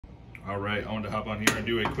All right, I wanted to hop on here and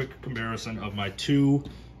do a quick comparison of my two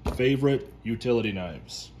favorite utility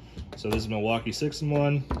knives. So this is Milwaukee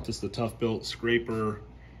 6-in-1. This is the ToughBuilt Scraper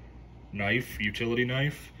knife, utility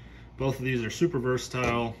knife. Both of these are super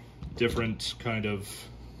versatile. Different kind of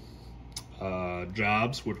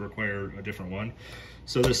jobs would require a different one.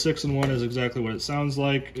 So this 6-in-1 is exactly what it sounds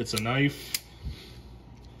like. It's a knife.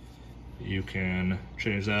 You can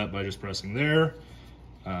change that by just pressing there.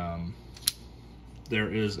 There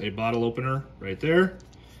is a bottle opener right there.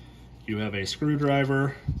 You have a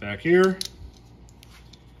screwdriver back here.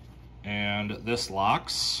 And this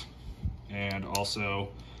locks. And also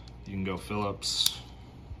you can go Phillips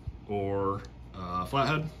or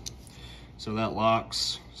flathead. So that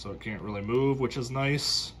locks, so it can't really move, which is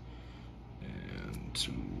nice. And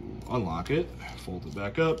to unlock it, fold it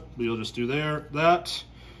back up. You'll just do that.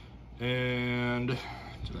 And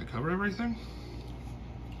did I cover everything?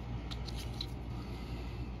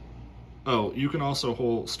 Oh, you can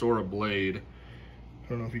also store a blade. I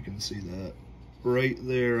don't know if you can see that. Right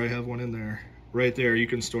there, I have one in there. Right there, you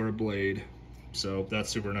can store a blade. So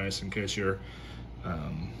that's super nice in case you're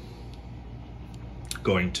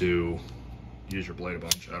going to use your blade a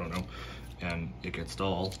bunch, I don't know, and it gets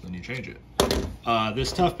dull, then you change it.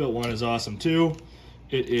 This ToughBuilt one is awesome too.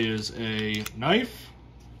 It is a knife,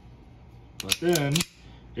 but then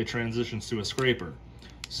it transitions to a scraper.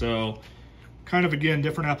 So kind of, again,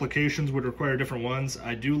 different applications would require different ones.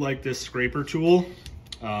 I do like this scraper tool,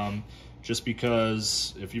 just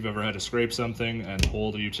because if you've ever had to scrape something and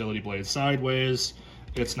hold a utility blade sideways,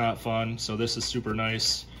 it's not fun. So this is super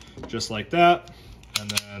nice, just like that. And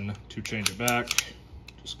then to change it back,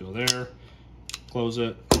 just go there, close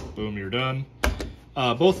it, boom, you're done.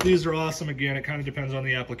 Both of these are awesome. Again, it kind of depends on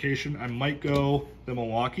the application. I might go the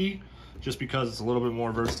Milwaukee just because it's a little bit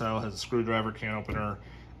more versatile, has a screwdriver, can opener,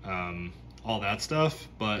 all that stuff,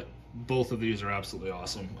 but both of these are absolutely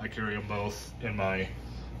awesome. I carry them both in my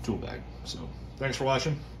tool bag. So thanks for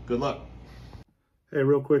watching. Good luck. Hey,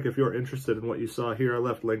 real quick, if you're interested in what you saw here, I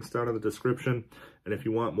left links down in the description. And if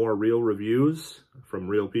you want more real reviews from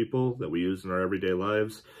real people that we use in our everyday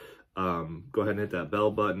lives, go ahead and hit that bell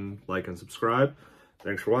button, like and subscribe.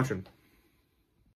 Thanks for watching.